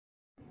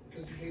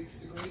hates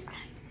the grapes?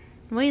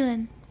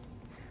 Waylon,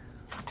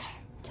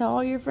 tell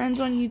all your friends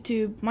on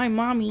YouTube. My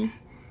mommy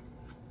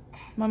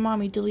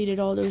deleted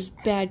all those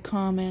bad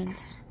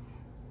comments.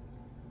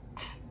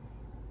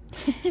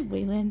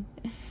 Waylon.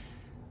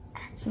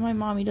 So my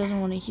mommy doesn't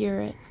want to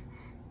hear it.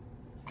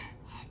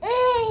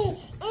 I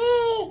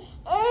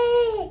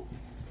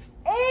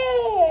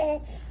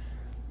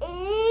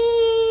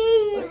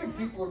think if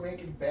people are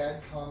making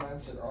bad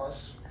comments at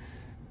us,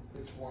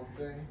 it's one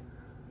thing.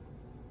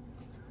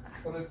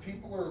 But if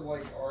people are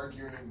like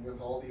arguing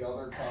with all the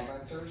other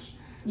commenters,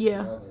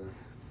 Yeah. it's another.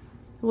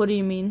 What do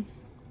you mean?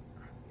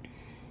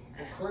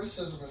 Well,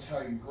 criticism is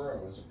how you grow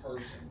as a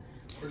person.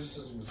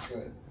 Criticism is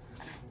good.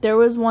 There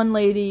was one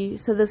lady,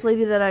 so this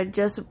lady that I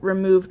just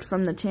removed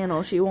from the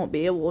channel, she won't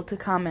be able to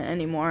comment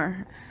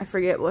anymore. I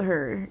forget what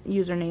her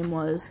username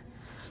was.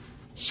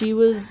 She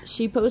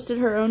posted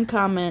her own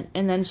comment,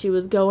 and then she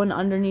was going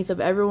underneath of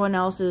everyone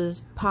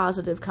else's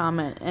positive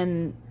comment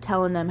and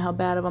telling them how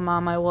bad of a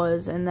mom I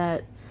was, and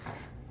that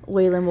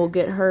Waylon will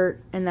get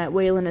hurt, and that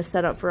Waylon is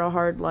set up for a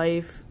hard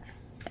life.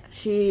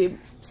 She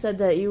said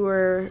that you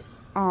were,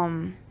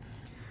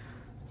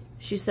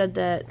 she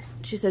said,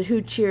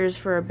 who cheers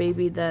for a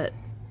baby that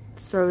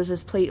throws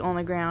his plate on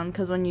the ground?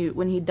 Because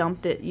when he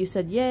dumped it, you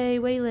said, yay,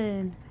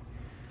 Waylon,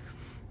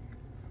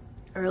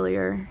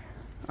 earlier.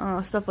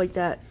 Stuff like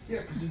that.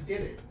 Yeah, because he did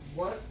it.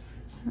 What?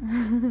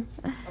 I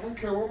don't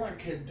care what my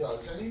kid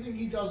does. Anything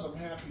he does, I'm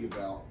happy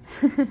about.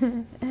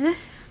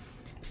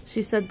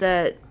 She said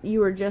that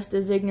you were just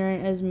as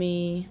ignorant as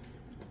me,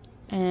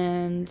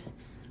 and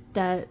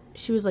that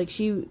she was like,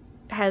 she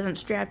hasn't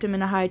strapped him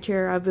in a high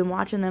chair. I've been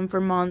watching them for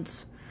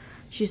months.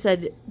 She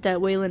said that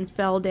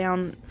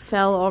Waylon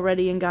fell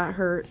already and got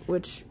hurt,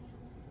 which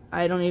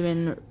I don't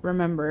even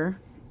remember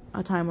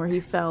a time where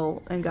he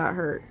fell and got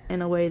hurt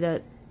in a way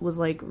that was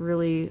like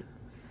really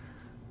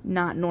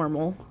not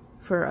normal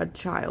for a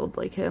child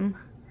like him.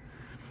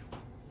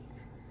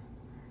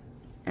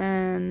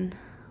 And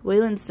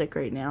Waylon's sick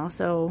right now,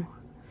 so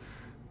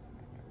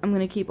I'm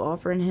gonna keep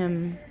offering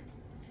him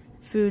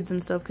foods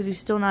and stuff because he's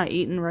still not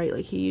eating right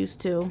like he used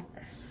to.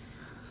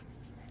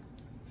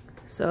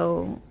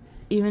 So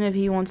even if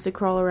he wants to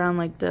crawl around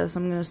like this,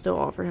 I'm gonna still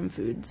offer him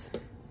foods.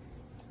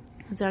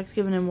 Zach's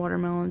giving him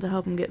watermelon to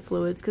help him get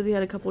fluids because he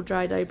had a couple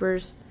dry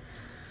diapers.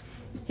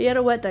 He had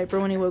a wet diaper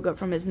when he woke up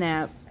from his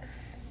nap.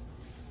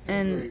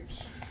 And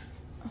grapes.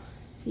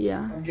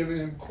 Yeah. I'm giving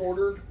him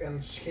quartered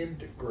and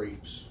skinned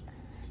grapes.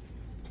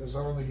 Because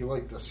I don't think he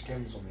liked the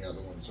skins on the other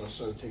ones, so I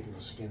started taking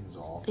the skins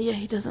off. Yeah,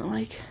 he doesn't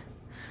like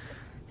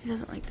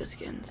the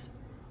skins.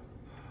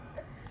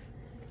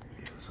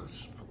 Yeah, so let's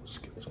just pull the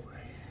skins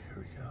away. Here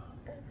we go.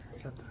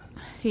 Got that.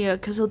 Yeah,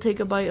 because he'll take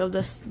a bite of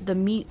the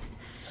meat,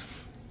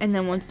 and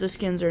then once the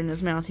skins are in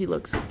his mouth, he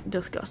looks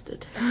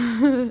disgusted.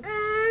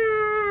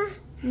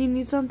 You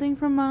need something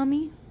from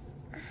Mommy?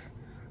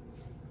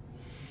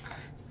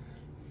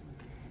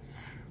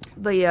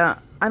 But yeah,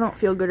 I don't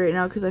feel good right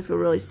now because I feel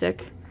really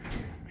sick.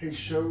 Hey,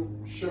 show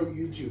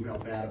YouTube how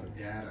bad of a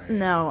dad I am.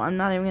 No, I'm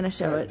not even going to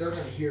show it. They're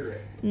going to hear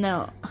it.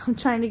 No, I'm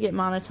trying to get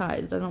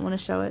monetized. I don't want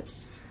to show it.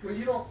 Well,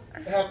 you don't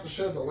have to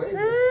show the label.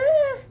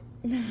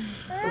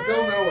 But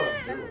they'll know what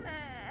I'm doing.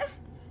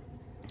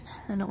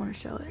 I don't want to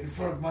show it. In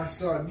front of my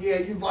son. Yeah,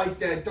 you like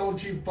that,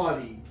 don't you,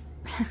 buddy?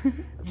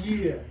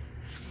 Yeah.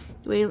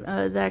 Wait,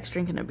 Zach's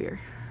drinking a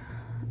beer.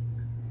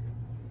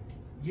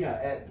 Yeah,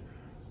 at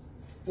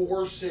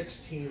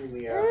 4:16 in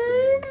the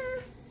afternoon.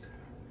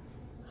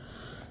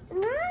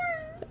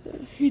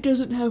 He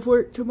doesn't have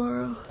work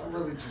tomorrow. I'm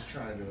really just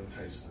trying to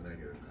entice the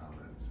negative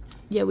comments.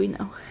 Yeah, we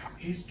know.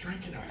 He's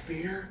drinking a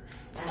beer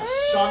on a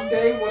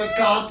Sunday? What a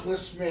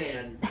godless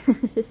man.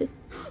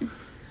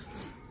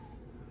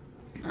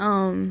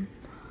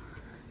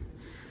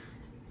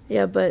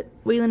 Yeah, but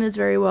Waylon is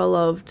very well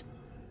loved,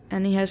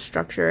 and he has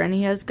structure, and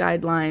he has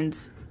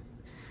guidelines.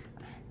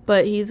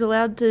 But he's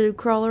allowed to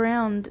crawl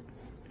around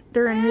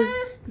during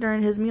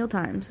his meal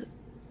times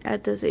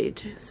at this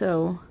age.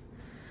 So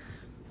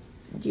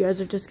you guys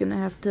are just gonna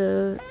have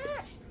to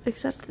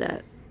accept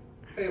that.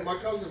 Hey, my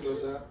cousin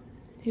does that.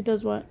 He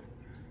does what?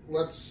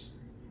 Lets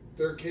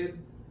their kid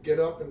get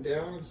up and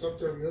down and stuff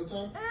during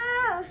mealtime.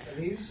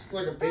 And he's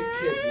like a big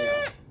kid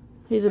now.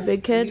 He's a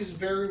big kid? He's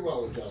very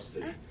well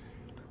adjusted.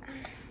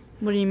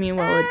 What do you mean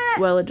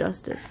well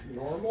adjusted?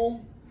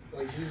 Normal?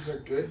 Like he's a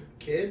good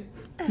kid?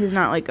 He's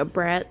not like a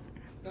brat?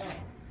 No.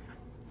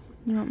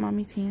 You want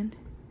Mommy's hand?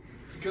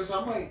 Because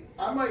I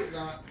might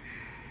not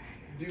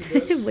do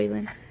this.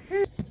 Waylon.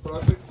 But I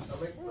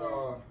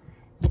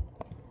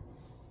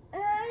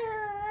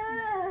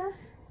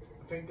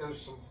think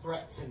there's some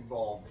threats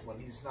involved when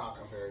he's not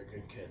a very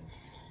good kid.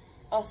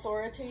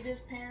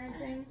 Authoritative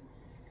parenting?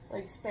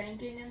 Like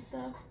spanking and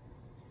stuff?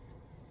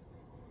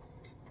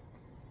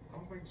 I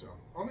don't think so.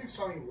 I don't think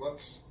Sonny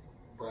lets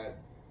Brad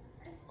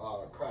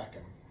crack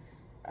him.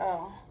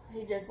 Oh,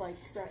 he just like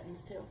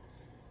threatens too.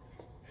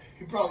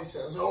 He probably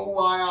says, "Oh,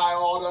 why I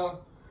oughta."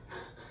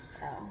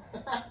 Oh.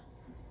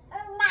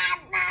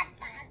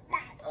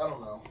 I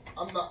don't know.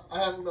 I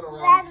haven't been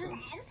around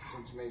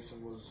since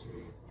Mason was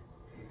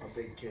a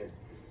big kid.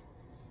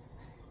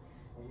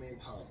 Only a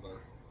toddler.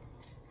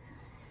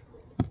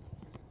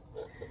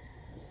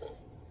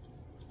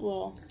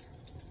 Well,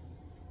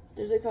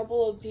 there's a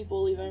couple of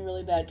people leaving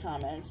really bad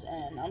comments,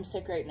 and I'm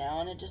sick right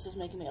now, and it just was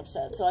making me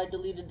upset. So I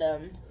deleted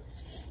them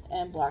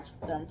and blocked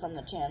them from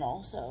the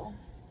channel. So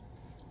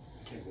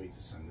Can't wait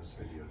to send this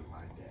video to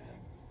my dad.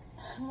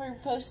 we're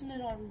posting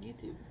it on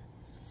YouTube.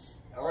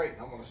 Alright,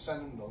 I'm going to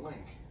send him the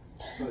link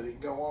so that he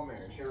can go on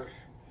there and hear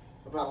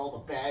about all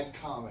the bad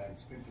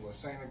comments people are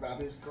saying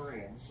about his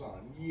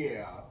grandson.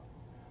 Yeah.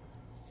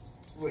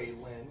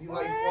 Waylon, you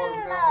like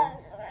watermelon?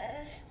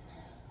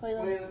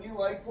 Waylon, you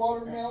like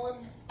watermelon?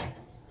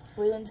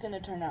 Waylon's going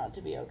to turn out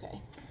to be okay.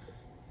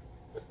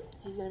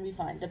 He's going to be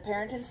fine. The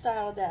parenting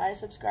style that I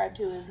subscribe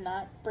to is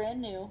not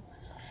brand new.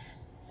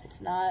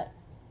 It's not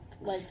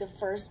like the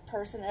first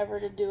person ever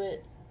to do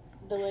it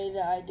the way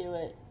that I do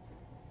it.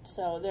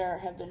 So there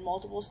have been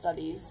multiple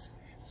studies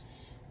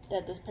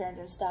that this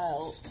parenting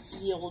style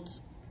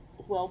yields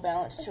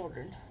well-balanced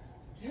children.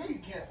 You know you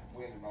can't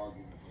win an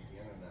argument with the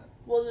internet.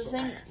 Well,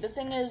 the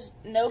thing is,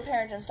 no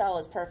parenting style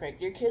is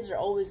perfect. Your kids are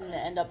always going to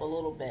end up a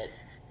little bit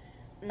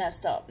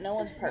messed up. No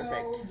one's perfect.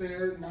 No,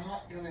 they're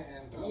not going to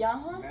end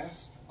up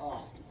messed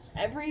up.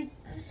 Every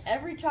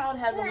child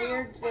has a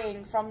weird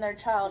thing from their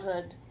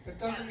childhood. It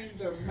doesn't mean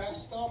they're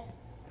messed up.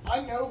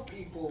 I know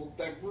people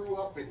that grew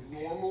up in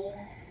normal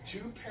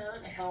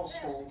two-parent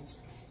households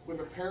where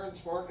the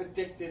parents weren't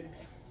addicted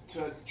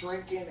to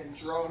drinking and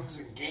drugs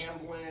and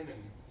gambling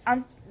and...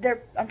 I'm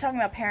talking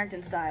about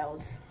parenting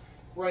styles.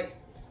 Right.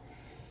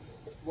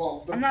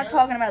 Well, I'm not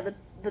talking about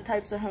the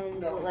types of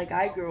homes like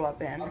I grew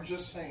up in. I'm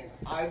just saying,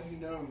 I've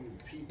known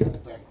people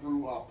that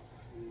grew up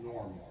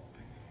normal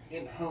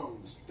in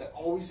homes that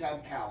always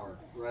had power,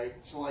 right?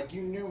 So, like,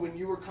 you knew when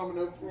you were coming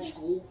home from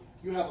school,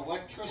 you had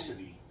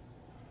electricity.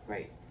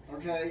 Right.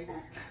 Okay?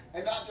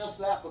 And not just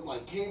that, but,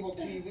 like, cable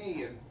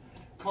TV and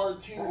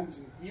cartoons,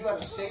 and you had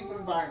a safe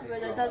environment.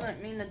 But that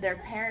doesn't mean that their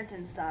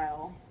parenting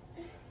style...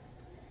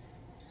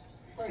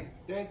 Right,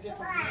 they had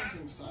different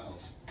parenting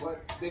styles,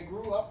 but they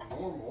grew up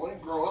normal. They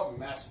didn't grow up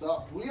messed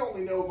up. We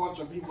only know a bunch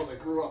of people that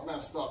grew up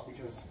messed up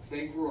because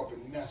they grew up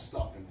in messed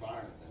up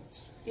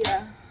environments.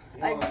 Yeah.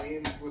 You know what I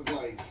mean? With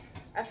like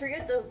I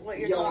forget what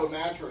you're yellow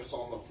mattress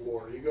on the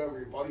floor. You go over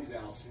your buddy's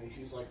house and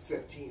he's like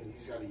 15 and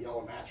he's got a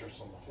yellow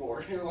mattress on the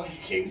floor. You're like,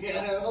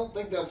 yeah, I don't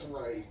think that's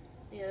right.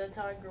 Yeah, that's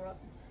how I grew up.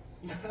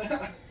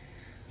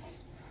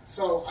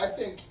 So I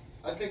think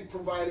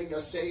providing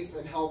a safe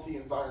and healthy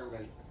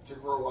environment to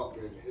grow up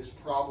in is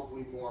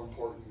probably more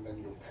important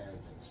than your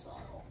parenting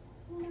style.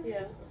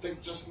 Yeah. I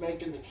think just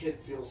making the kid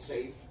feel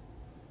safe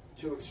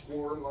to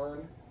explore and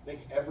learn, I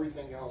think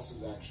everything else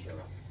is extra.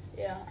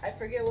 Yeah, I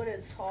forget what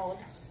it's called.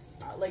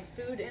 Like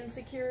food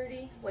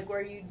insecurity, like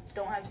where you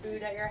don't have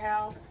food at your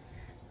house.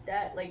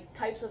 That, like,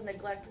 types of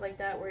neglect like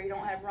that where you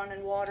don't have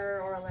running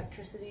water or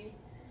electricity.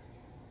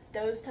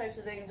 Those types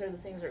of things are the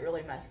things that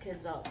really mess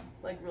kids up,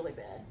 like, really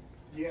bad.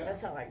 Yeah.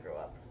 That's how I grew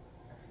up.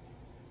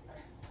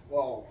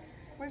 Well...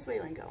 Where's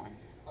Waylon going?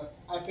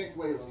 I think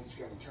Waylon's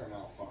going to turn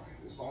out fine,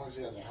 as long as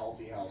he has a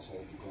healthy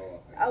household to grow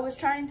up in. I was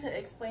trying to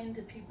explain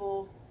to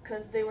people,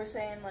 because they were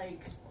saying,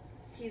 like,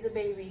 he's a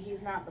baby,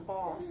 he's not the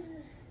boss.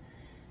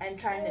 And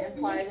trying to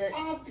imply that...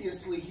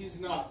 Obviously,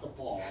 he's not the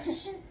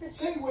boss.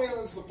 Saying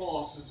Waylon's the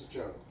boss is a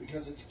joke,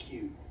 because it's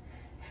cute.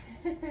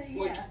 Yeah.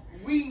 Like,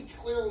 we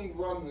clearly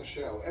run the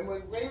show, and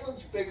when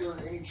Waylon's bigger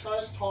and he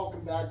tries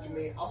talking back to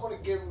me, I'm going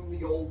to give him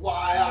the old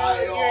why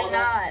No, you're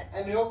not.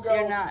 and he'll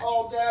go,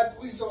 oh, Dad,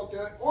 please don't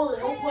do it. Or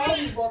he'll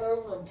probably run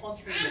over and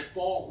punch me in the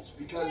balls,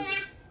 because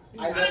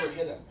I never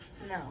hit him.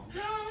 No.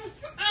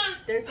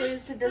 There's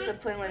ways to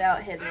discipline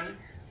without hitting.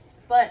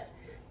 But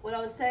what I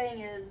was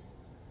saying is,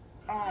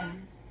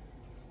 none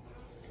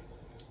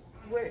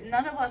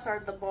of us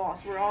are the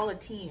boss. We're all a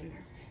team.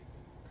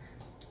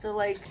 So,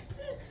 like,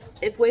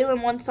 if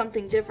Waylon wants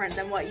something different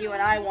than what you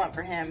and I want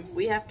for him,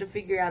 we have to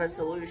figure out a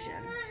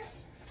solution.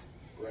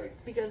 Right.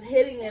 Because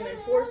hitting him and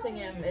forcing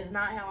him is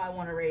not how I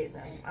want to raise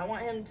him. I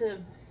want him to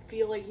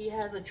feel like he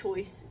has a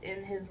choice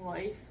in his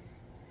life.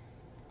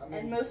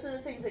 And most of the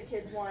things that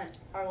kids want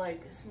are,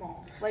 like,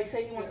 small. Like,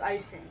 say he wants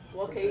ice cream.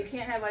 Well, okay, you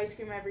can't have ice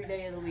cream every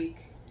day of the week.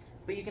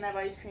 But you can have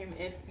ice cream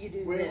if you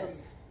do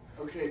this.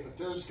 Okay, but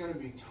there's going to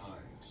be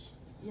times.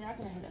 You're not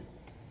going to hit him.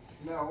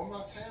 No, I'm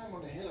not saying I'm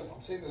going to hit him.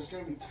 I'm saying there's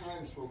going to be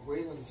times where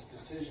Waylon's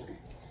decision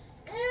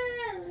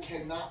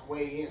cannot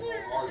weigh in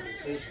on our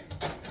decision.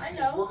 I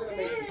know. We're going to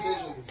make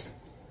decisions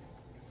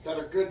that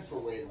are good for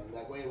Waylon,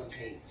 that Waylon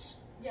hates.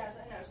 Yes,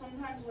 I know.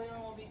 Sometimes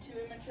Waylon will be too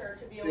immature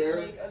to be able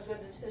to make a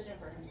good decision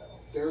for himself.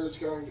 There's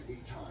going to be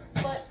times.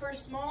 But for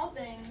small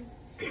things,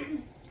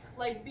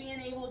 like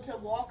being able to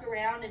walk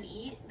around and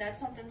eat,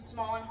 that's something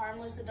small and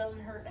harmless that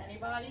doesn't hurt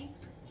anybody.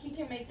 He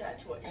can make that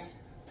choice.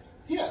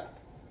 Yeah.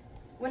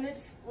 When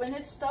it's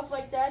stuff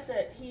like that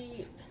that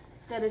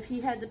if he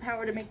had the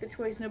power to make the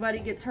choice, nobody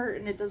gets hurt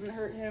and it doesn't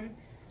hurt him,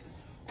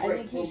 I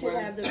think he should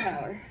have the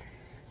power.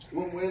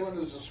 When Waylon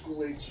is a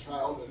school-age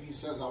child and he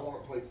says, I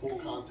want to play full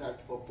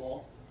contact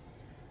football,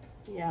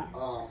 yeah.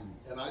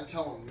 And I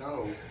tell him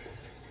no,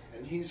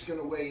 and he's going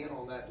to weigh in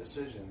on that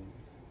decision,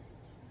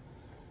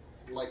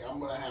 like, I'm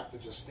gonna have to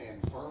just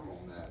stand firm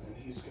on that, and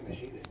he's gonna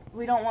hate it.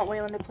 We don't want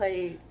Waylon to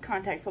play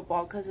contact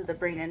football because of the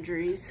brain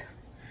injuries.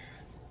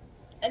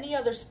 Any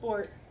other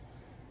sport,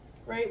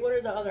 right? What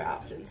are the other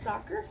options?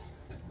 Soccer?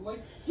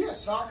 Like, yeah,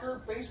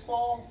 soccer,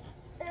 baseball,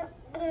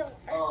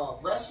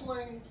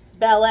 wrestling.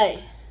 Ballet.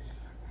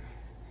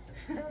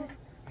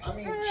 I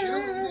mean,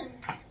 cheerleading.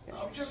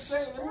 I'm just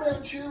saying, them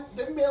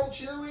male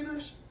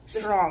cheerleaders.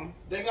 Strong.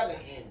 They got an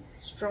in.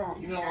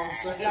 Strong. You know what I'm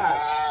saying? Yeah.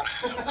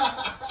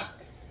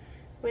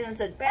 Waylon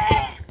said,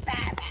 bah,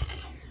 bah, bah.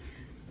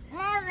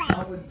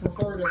 I would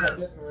prefer it if I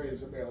didn't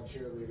raise a male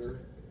cheerleader.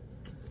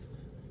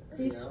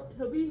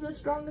 He'll be the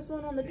strongest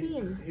one on the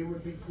team. He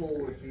would be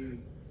cool if he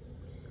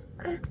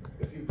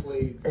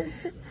played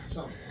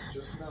something,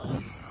 just not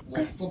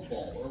like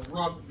football or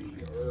rugby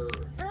or.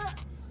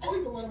 I'll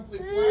even let him play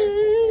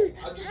flag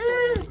football. I just don't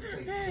want him to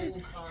play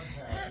full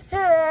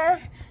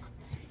contact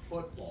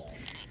football.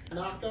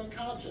 Knocked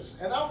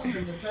unconscious, and I was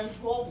in the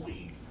 10-12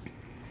 league.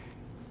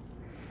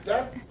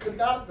 That could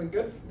not have been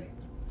good for me.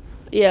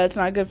 Yeah, it's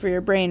not good for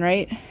your brain,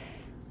 right?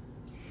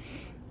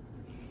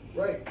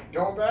 Right.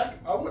 Going back,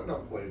 I wouldn't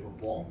have played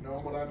football,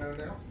 knowing what I know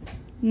now.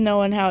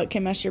 Knowing how it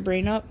can mess your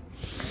brain up.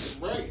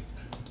 Right.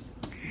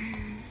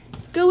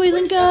 Go,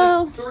 Waylon,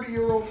 go!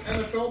 30-year-old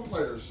NFL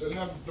players that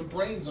have the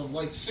brains of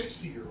like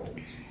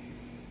 60-year-olds.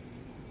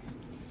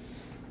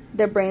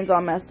 Their brains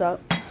all messed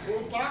up. Or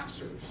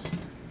boxers.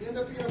 You end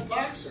up being a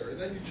boxer, and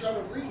then you try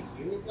to read.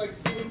 You look like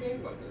Floyd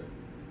Mayweather.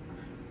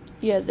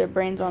 Yeah, their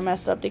brains all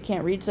messed up. They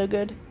can't read so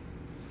good.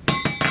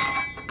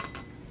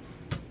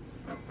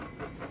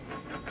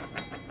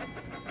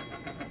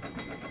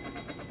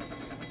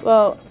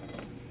 Well,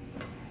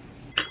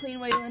 clean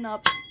Waylon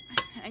up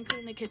and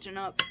clean the kitchen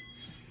up.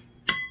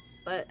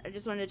 But I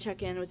just wanted to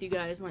check in with you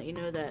guys and let you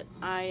know that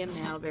I am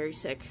now very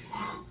sick.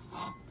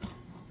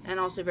 And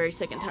also very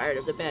sick and tired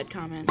of the bad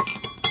comments.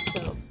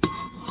 So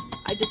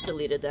I just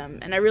deleted them.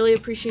 And I really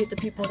appreciate the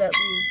people that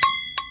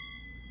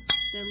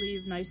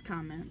leave nice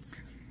comments.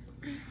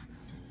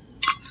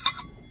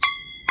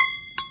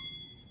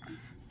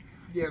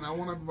 Yeah, and I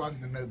want everybody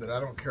to know that I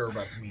don't care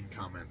about the mean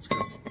comments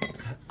because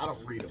I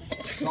don't read them.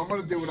 So I'm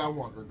going to do what I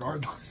want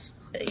regardless.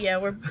 Yeah,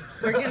 we're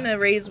going to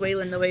raise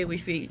Waylon the way we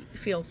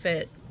feel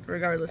fit,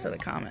 regardless of the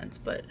comments.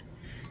 But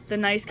the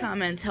nice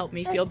comments help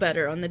me feel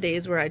better on the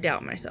days where I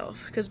doubt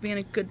myself. Because being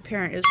a good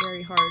parent is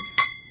very hard.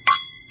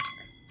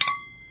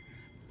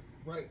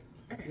 Right.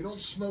 We don't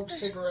smoke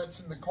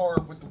cigarettes in the car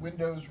with the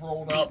windows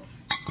rolled up.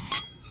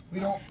 We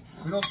don't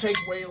take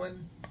Waylon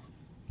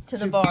To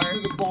the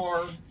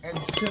bar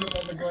and sit him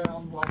on the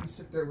ground while we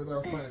sit there with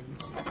our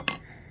friends.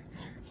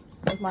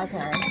 Like my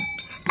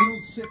parents. We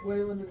don't sit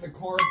Waylon in the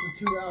car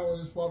for 2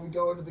 hours while we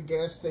go into the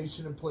gas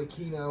station and play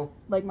Keno.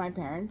 Like my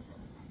parents.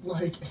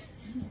 Like,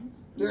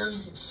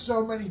 there's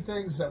so many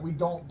things that we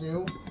don't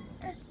do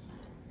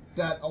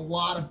that a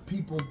lot of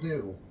people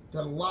do.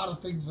 That a lot of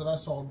things that I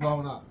saw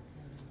growing up.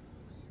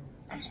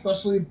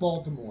 Especially in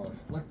Baltimore.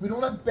 Like, we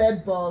don't have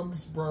bed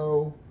bugs,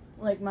 bro.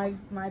 Like my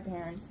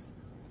parents.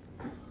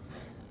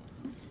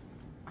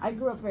 I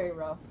grew up very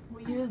rough.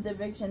 We used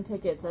eviction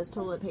tickets as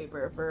toilet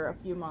paper for a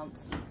few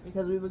months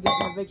because we would get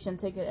an eviction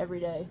ticket every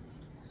day.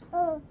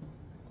 How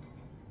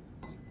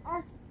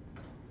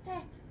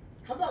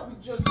about we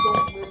just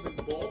don't live in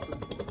Baltimore?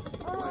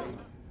 Like,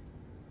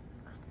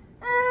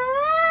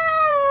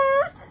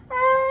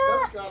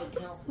 that's gotta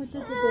count for What's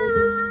this, something.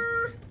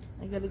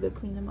 baby? I gotta go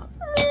clean him up.